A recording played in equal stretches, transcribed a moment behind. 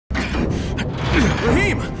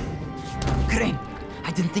Rahim! Crane,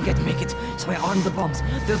 I didn't think I'd make it, so I armed the bombs.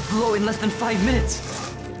 They'll blow in less than 5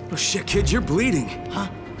 minutes. Oh shit, kid, you're bleeding. Huh?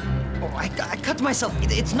 Oh, I cut myself.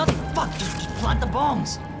 It's nothing. Fuck, just plant the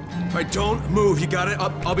bombs. All right, don't move. You got it?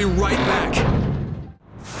 I'll be right back.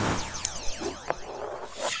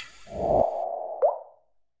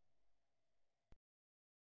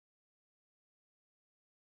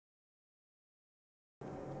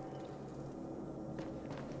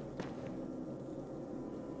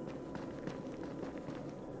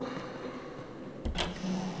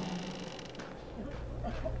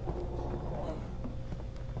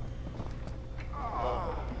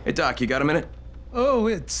 Hey, Doc, you got a minute? Oh,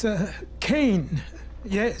 it's, Kane.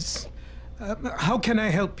 Yes. How can I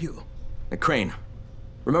help you? Crane,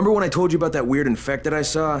 remember when I told you about that weird infected I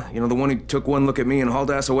saw? You know, the one who took one look at me and hauled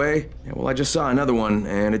ass away? Yeah, well, I just saw another one,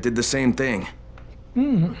 and it did the same thing.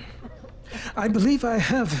 I believe I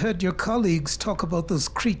have heard your colleagues talk about those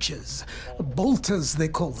creatures. Bolters, they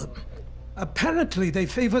call them. Apparently, they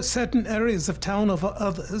favor certain areas of town over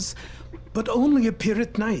others, but only appear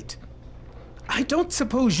at night. I don't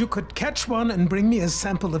suppose you could catch one and bring me a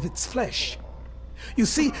sample of its flesh. You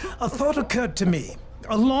see, a thought occurred to me.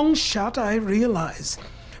 A long shot, I realize.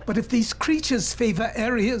 But if these creatures favor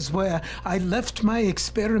areas where I left my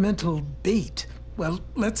experimental bait, well,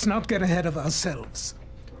 let's not get ahead of ourselves.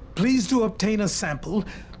 Please do obtain a sample,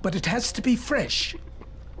 but it has to be fresh.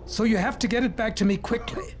 So you have to get it back to me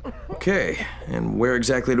quickly. Okay, and where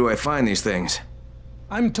exactly do I find these things?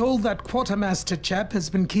 I'm told that quartermaster chap has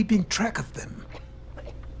been keeping track of them.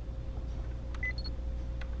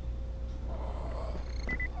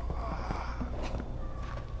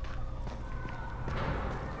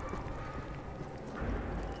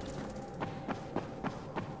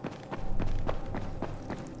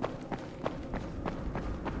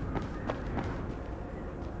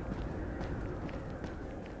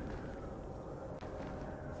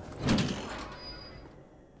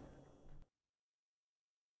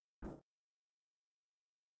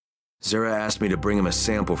 Zera asked me to bring him a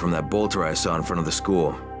sample from that bolter I saw in front of the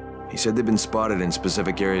school. He said they'd been spotted in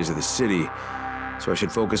specific areas of the city, so I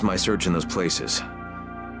should focus my search in those places.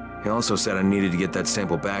 He also said I needed to get that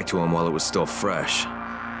sample back to him while it was still fresh.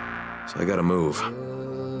 So I gotta move.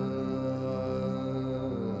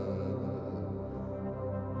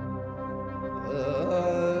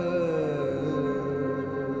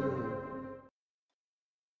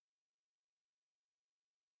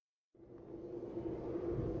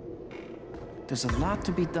 There's a lot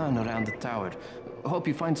to be done around the tower. I hope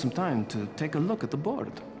you find some time to take a look at the board.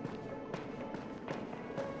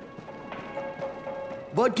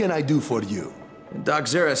 What can I do for you? Doc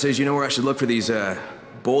Zera says you know where I should look for these,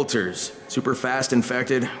 bolters. Super fast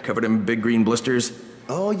infected, covered in big green blisters.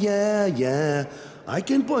 Oh, yeah. I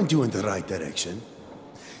can point you in the right direction.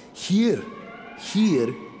 Here,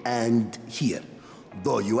 and here.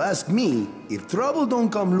 Though you ask me, if trouble don't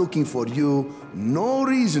come looking for you, no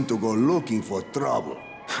reason to go looking for trouble.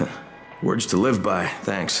 Words to live by,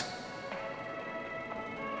 thanks.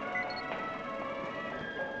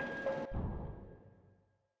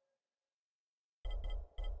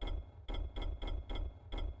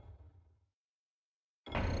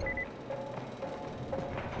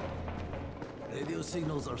 Radio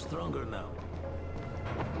signals are stronger now.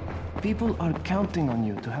 People are counting on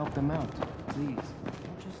you to help them out. Please,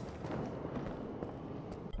 don't just...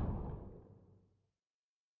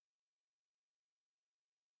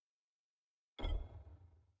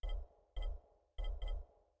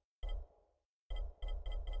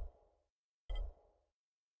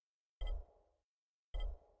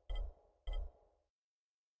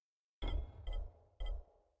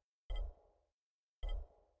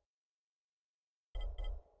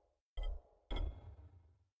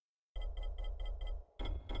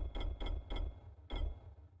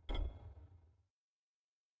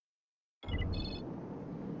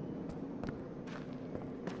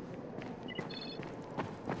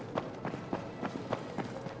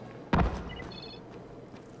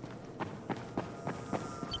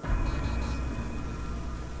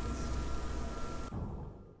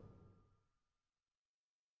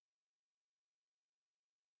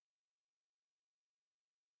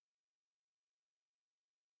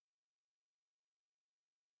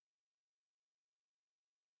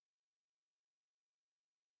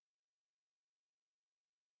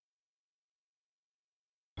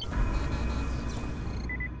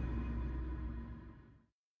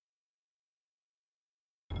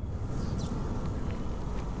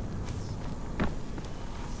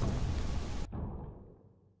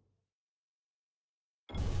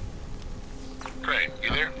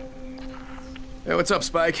 Hey, what's up,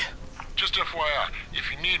 Spike? Just FYI,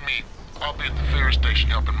 if you need me, I'll be at the ferry station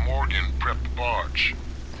helping Morgan prep the barge.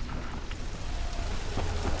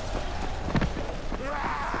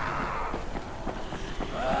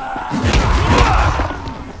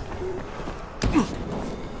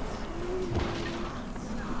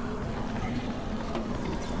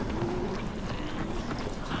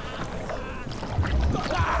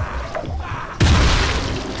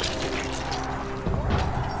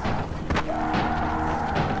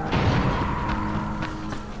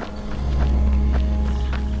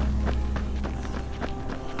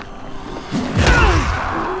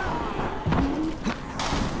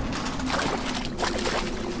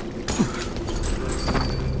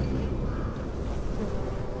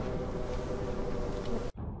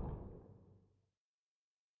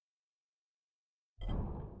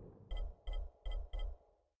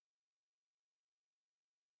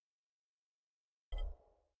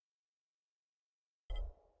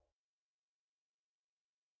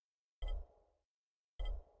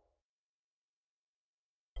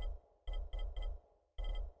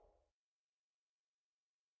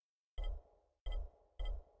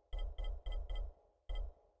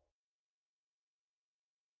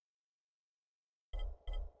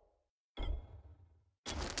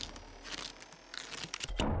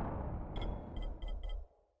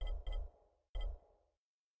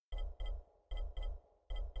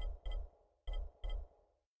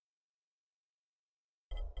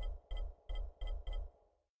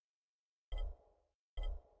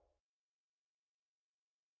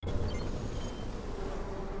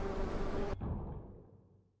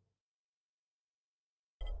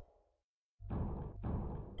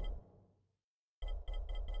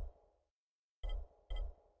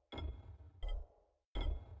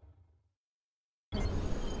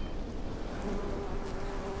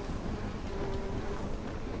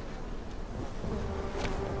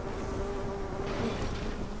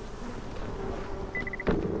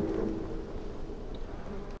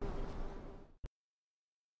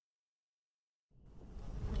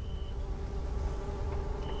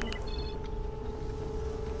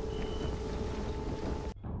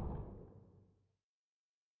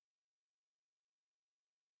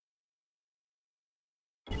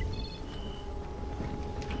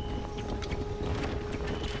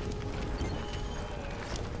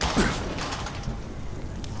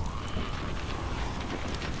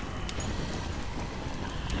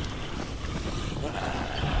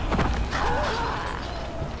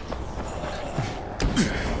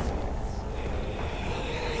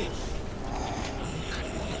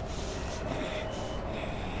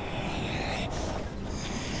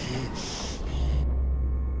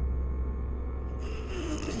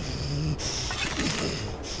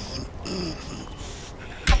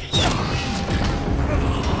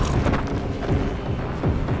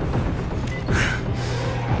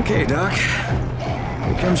 Okay, Doc.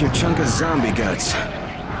 Here comes your chunk of zombie guts.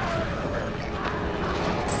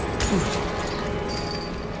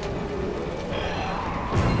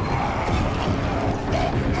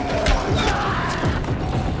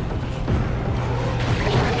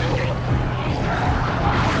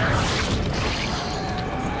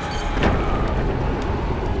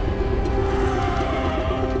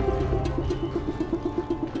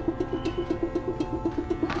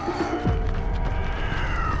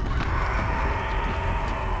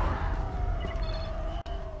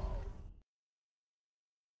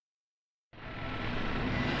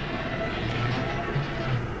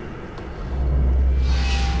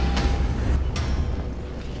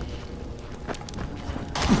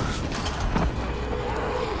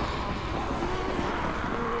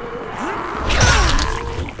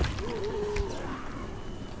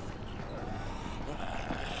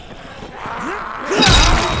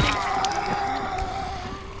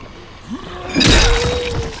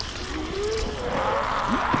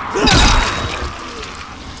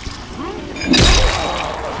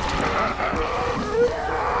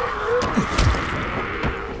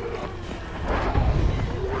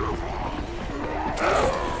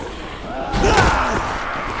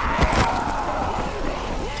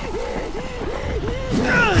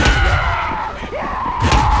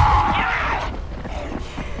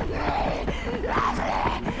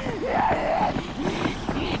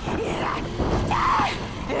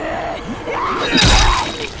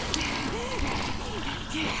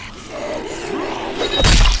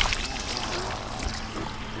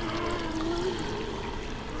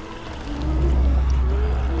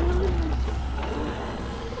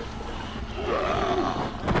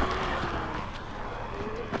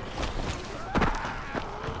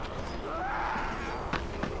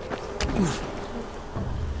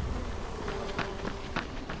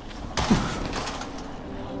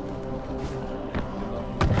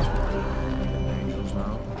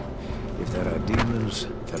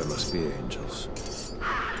 That it must be angels.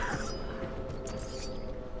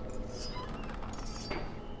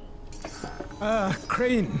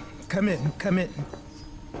 Crane, come in, come in.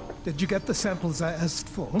 Did you get the samples I asked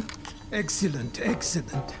for? Excellent,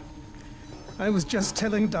 excellent. I was just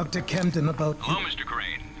telling Dr. Camden about... Hello, Mr.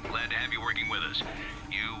 Crane. Glad to have you working with us.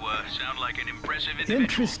 You, sound like an impressive individual.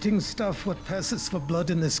 Interesting stuff, what passes for blood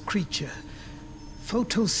in this creature.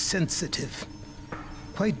 Photosensitive.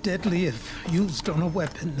 Quite deadly if used on a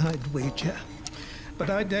weapon, I'd wager. But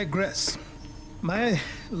I digress. My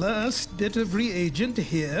last bit of reagent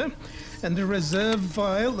here, and a reserve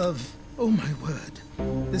vial of... oh my word.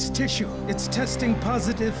 This tissue, it's testing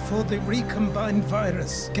positive for the recombined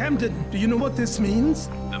virus. Camden, do you know what this means?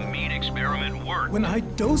 The meat experiment worked. When I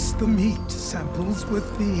dose the meat samples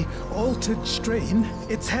with the altered strain,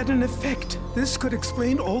 it's had an effect. This could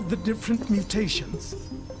explain all the different mutations.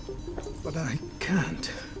 But I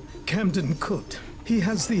can't. Camden could. He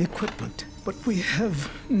has the equipment, but we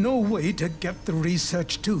have no way to get the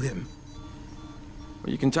research to him.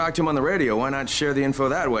 Well, you can talk to him on the radio. Why not share the info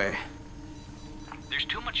that way? There's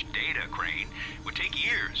too much data, Crane. It would take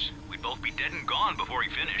years. We'd both be dead and gone before he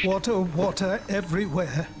finished. Water, water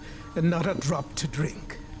everywhere, and not a drop to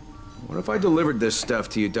drink. What if I delivered this stuff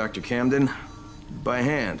to you, Dr. Camden? By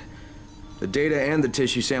hand. The data and the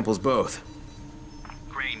tissue samples both.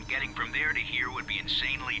 Crane, getting from there to here would be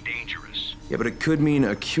insanely dangerous. Yeah, but it could mean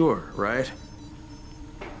a cure, right?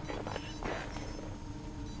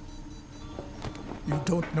 You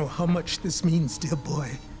don't know how much this means, dear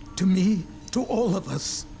boy. To me, to all of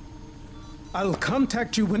us. I'll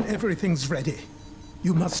contact you when everything's ready.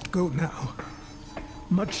 You must go now.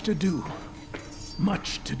 Much to do.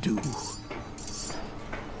 Much to do.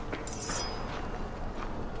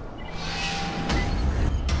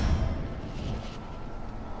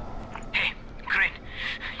 Hey, Crane,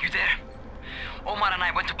 you there? Omar and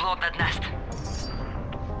I went to blow up that nest.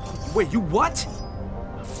 Wait, you what?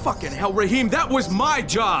 Fucking hell, Rahim, that was my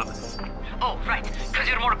job! Oh, right, because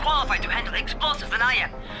you're more qualified to handle explosives than I am.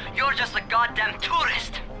 You're just a goddamn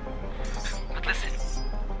tourist. But listen,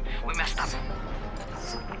 we messed up.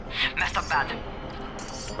 Messed up bad.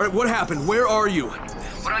 Alright, what happened? Where are you?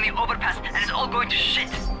 We're on the overpass, and it's all going to shit.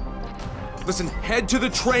 Listen, head to the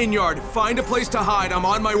train yard. Find a place to hide. I'm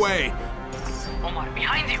on my way. Omar,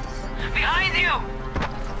 behind you! Behind you!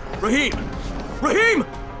 Rahim! Rahim!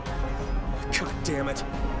 God damn it.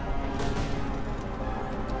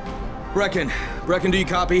 Brecken, do you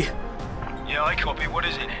copy? Yeah, I copy. What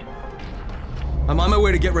is it? I'm on my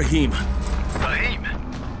way to get Rahim. Rahim?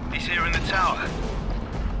 He's here in the tower.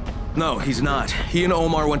 No, he's not. He and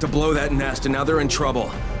Omar went to blow that nest, and now they're in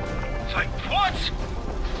trouble. Like, what?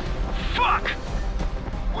 Fuck!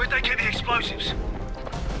 Where'd they get the explosives?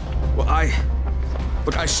 Well,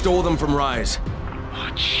 Look, I stole them from Rise.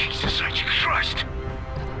 Oh, Jesus H. Christ!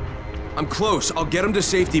 I'm close. I'll get him to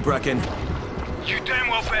safety, Brecken. You damn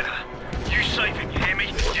well better. You save him, you hear me?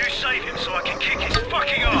 You save him so I can kick his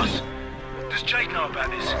fucking ass! Does Jade know about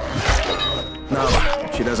this? No,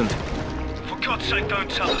 she doesn't. For God's sake, don't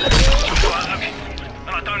tell her. She'll go out looking for me,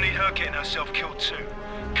 and I don't need her getting herself killed too.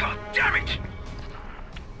 God damn it!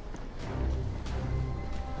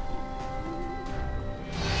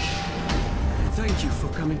 Thank you for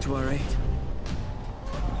coming to our aid.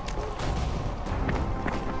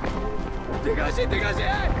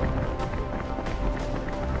 Dégagez!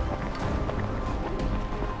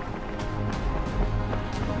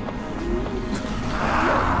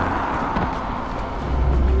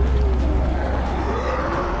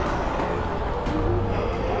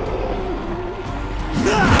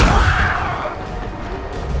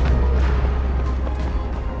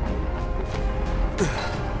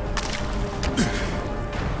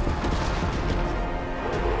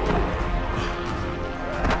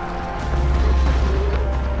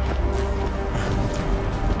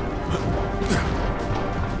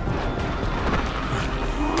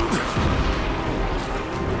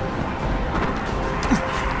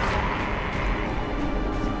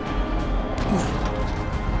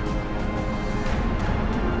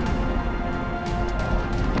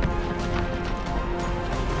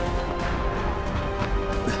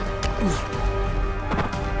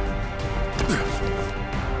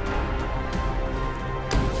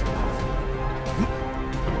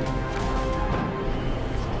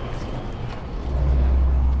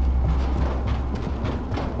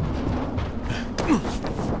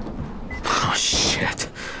 Oh, shit.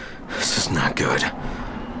 This is not good.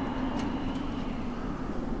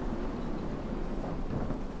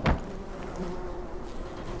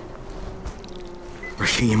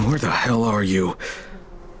 Rahim, where the hell are you?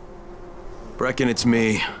 Brecken, it's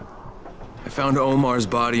me. I found Omar's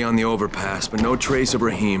body on the overpass, but no trace of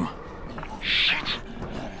Rahim. Shit.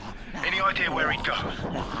 Any idea where he'd go?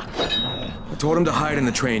 I told him to hide in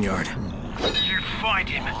the train yard. You find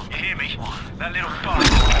him, you hear me? That little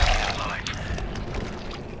bastard alive.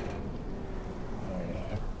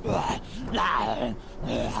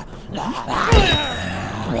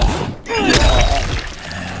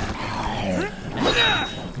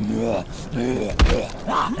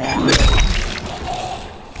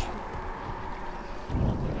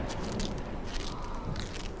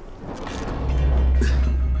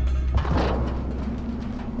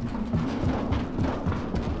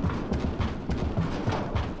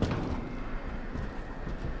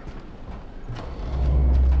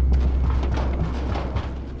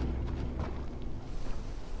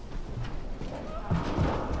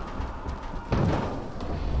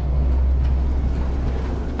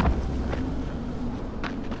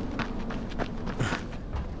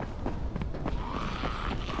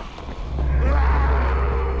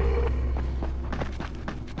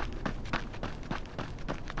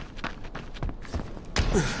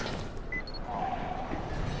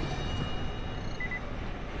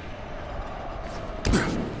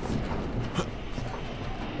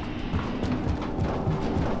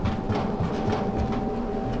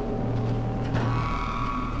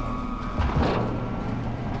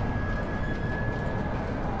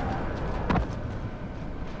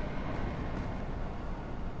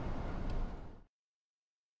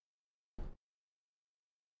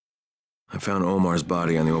 I found Omar's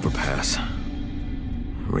body on the overpass.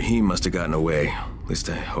 Rahim must have gotten away. At least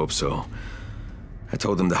I hope so. I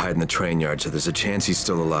told him to hide in the train yard, so there's a chance he's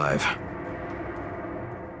still alive.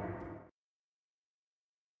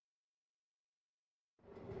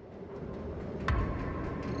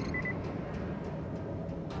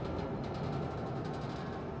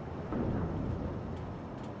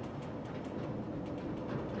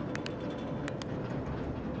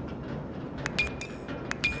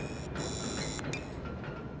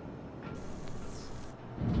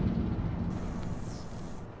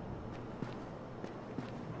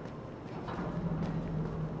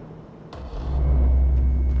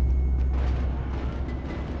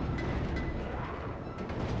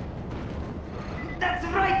 That's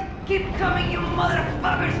right! Keep coming, you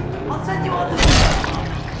motherfuckers! I'll send you all the...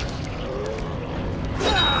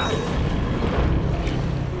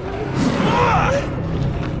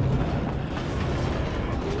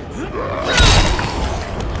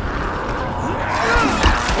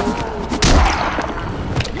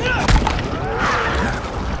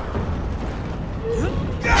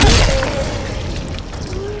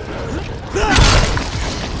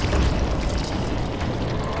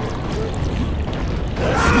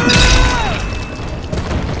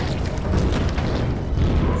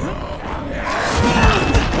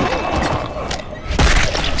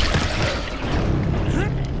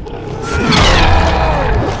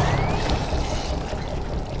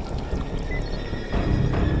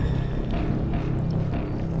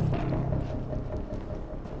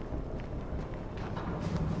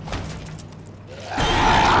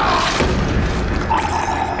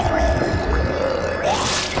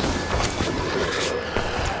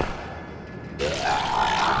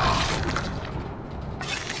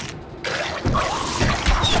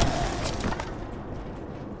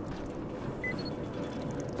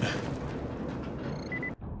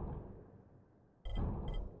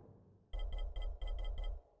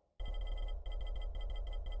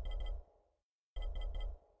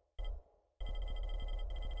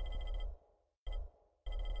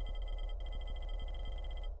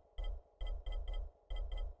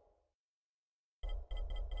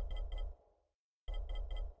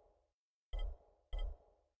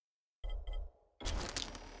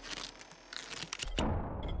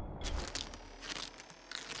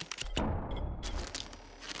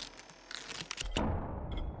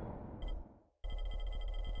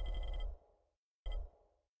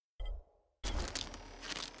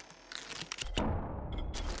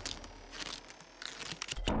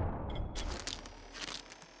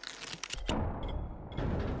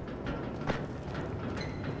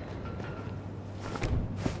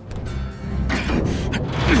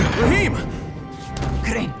 Rahim!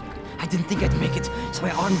 Crane, I didn't think I'd make it, so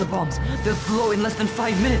I armed the bombs. They'll blow in less than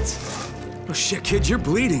 5 minutes. Oh shit, kid, you're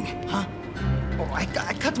bleeding. Huh? Oh, I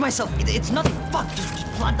cut myself. It's nothing. Fuck, just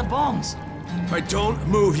plant the bombs. All right, don't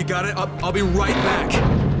move. You got it? I'll be right back.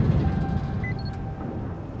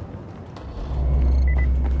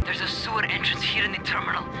 There's a sewer entrance here in the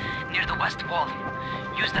terminal, near the west wall.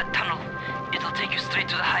 Use that tunnel. It'll take you straight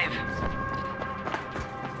to the hive.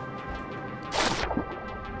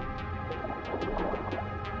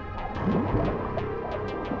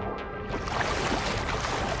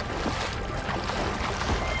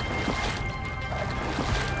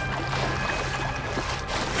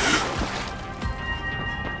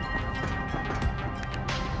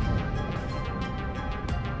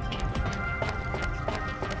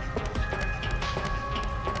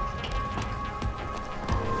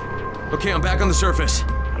 Okay, I'm back on the surface.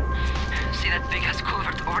 See that big-ass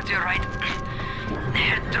culvert over to your right?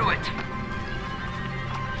 Head through it.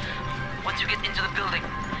 Once you get into the building,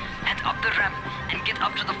 head up the ramp and get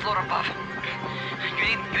up to the floor above.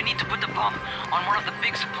 You need to put the bomb on one of the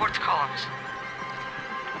big support columns.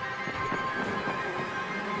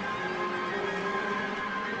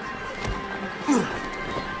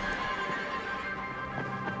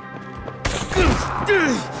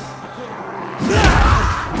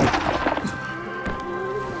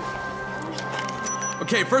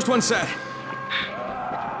 Okay, first one set.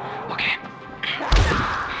 Okay.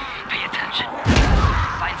 Pay attention.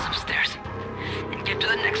 Find some stairs and get to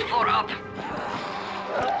the next floor up.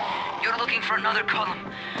 You're looking for another column,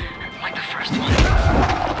 like the first one.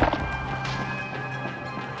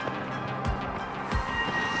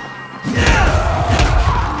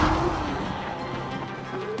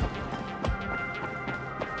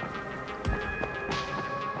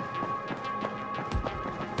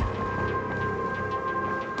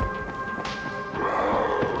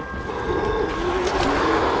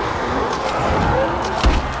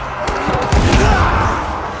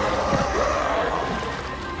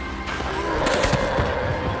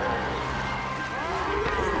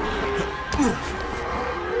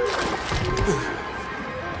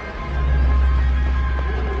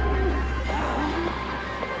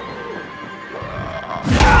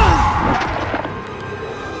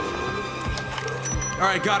 All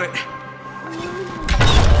right, got it.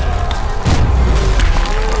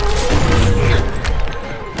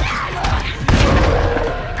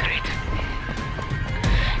 Great.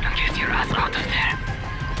 Now get your ass out of there.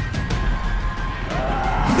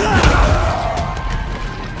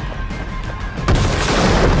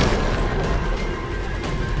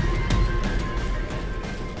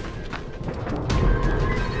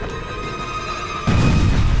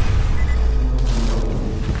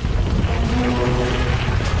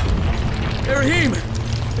 Hey, Rahim!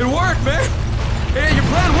 It worked, man! Hey, your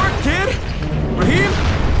plan worked, kid! Rahim?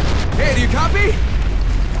 Hey, do you copy?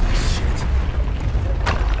 Shit.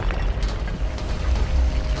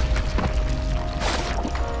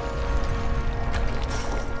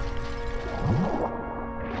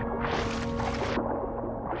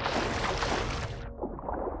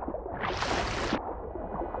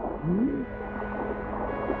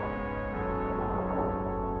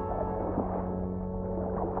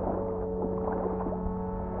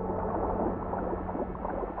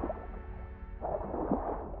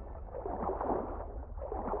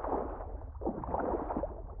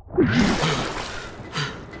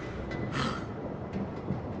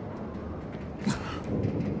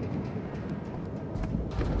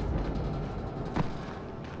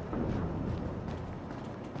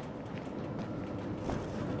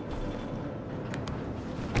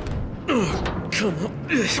 Come on.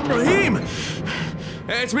 Rahim!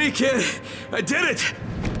 Hey, it's me, kid. I did it!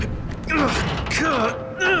 God.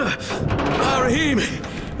 Rahim!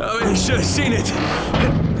 Oh, you should have seen it.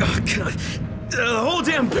 Oh, God. The whole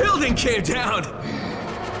damn building came down!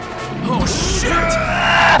 Oh, shit!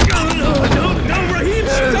 No, Rahim,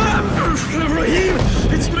 stop! Rahim,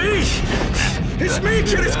 it's me! It's me,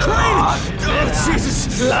 kid, it's Crane! Oh,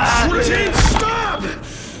 Jesus! Rahim, stop!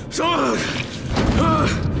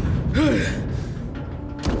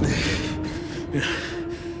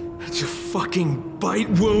 It's a fucking bite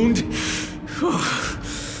wound.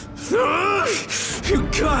 You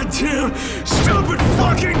goddamn stupid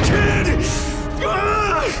fucking kid!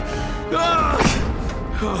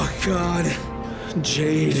 Oh, God.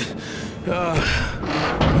 Jade.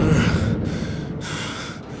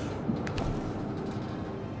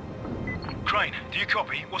 Crane, do you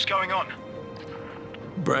copy? What's going on?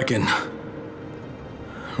 Brecken.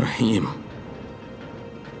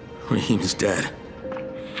 Rahim's dead.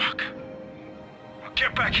 Fuck. Well,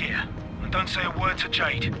 get back here. And don't say a word to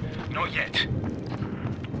Jade. Not yet.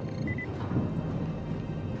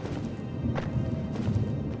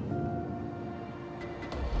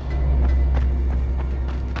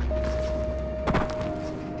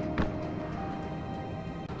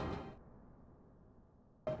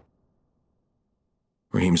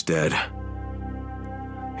 Rahim's dead.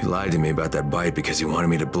 He lied to me about that bite because he wanted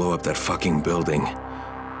me to blow up that fucking building.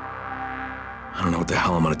 I don't know what the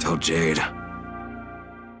hell I'm gonna tell Jade.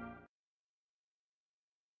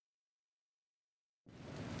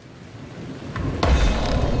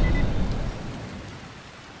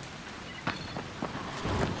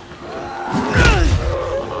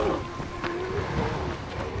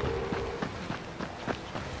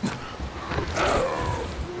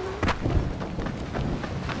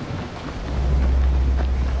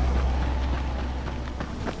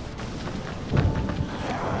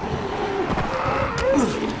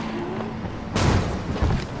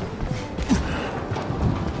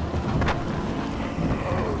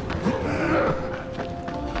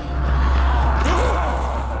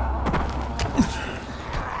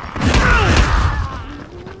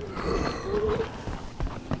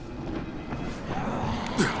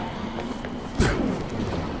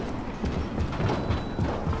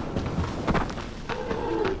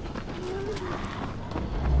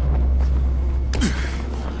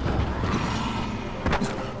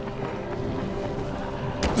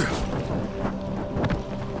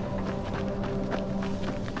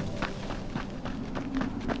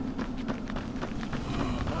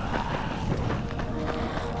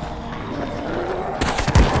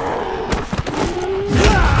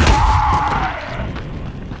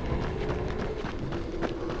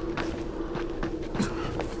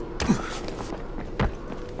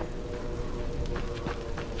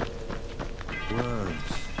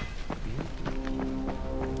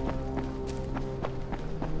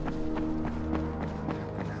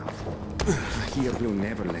 here will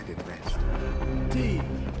never let it rest. Tea.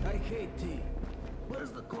 I hate tea. Where's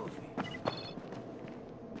the coffee?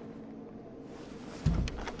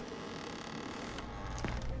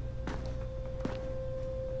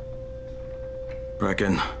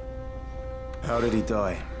 Brecken. How did he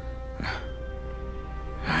die?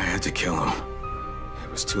 I had to kill him.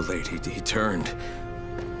 It was too late. He turned.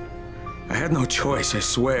 I had no choice, I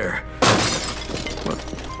swear. Look,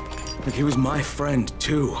 he was my friend,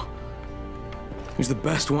 too. He was the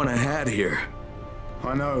best one I had here.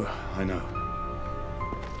 I know.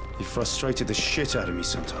 He frustrated the shit out of me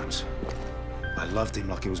sometimes. I loved him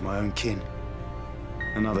like he was my own kin.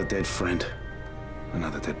 Another dead friend.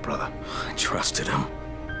 Another dead brother. I trusted him.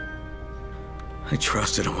 I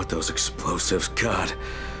trusted him with those explosives. God,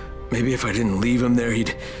 maybe if I didn't leave him there,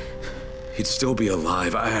 he'd still be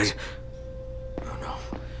alive. Oh no.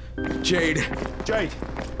 Jade! Jade!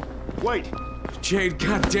 Wait! Jade,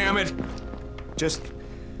 god damn it! Just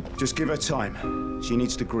give her time. She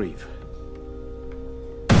needs to grieve.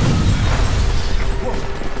 Whoa!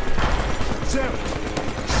 Sarah!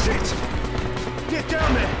 Shit! Get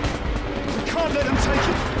down there! We can't let them take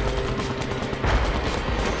it!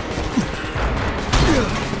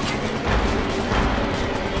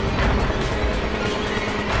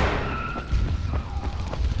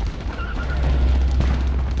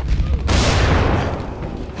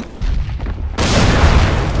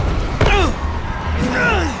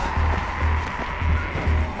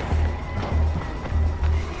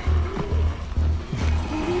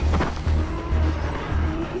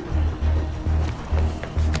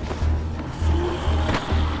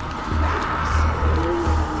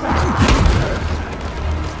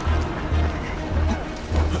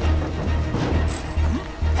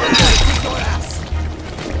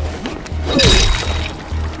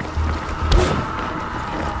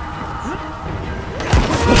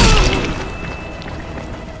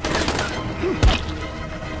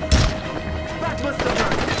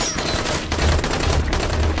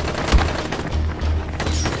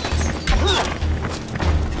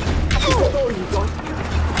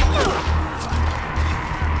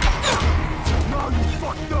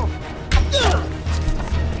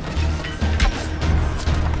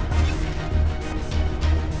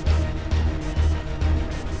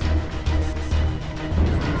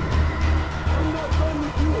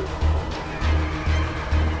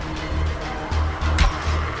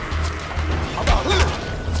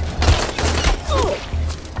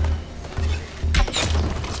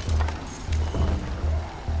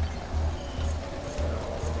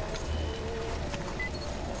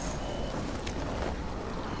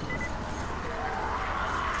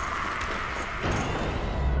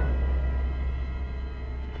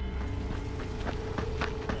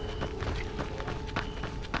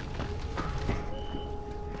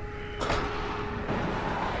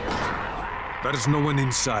 There's no one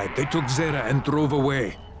inside. They took Zera and drove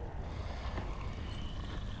away.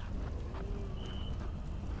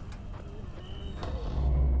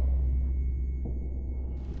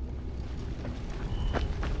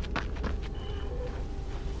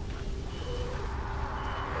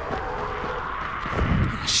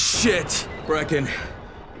 Shit! Brecken.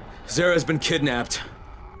 Zera's been kidnapped.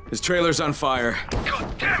 His trailer's on fire.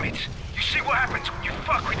 God damn it! You see what happens when you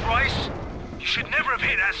fuck with Rice? You should never have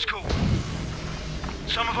hit that school.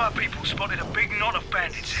 Some of our people spotted a big knot of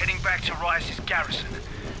bandits heading back to Rice's garrison.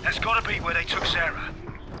 That's gotta be where they took Zera.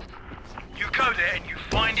 You go there and you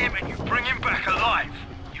find him and you bring him back alive.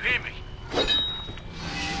 You hear me?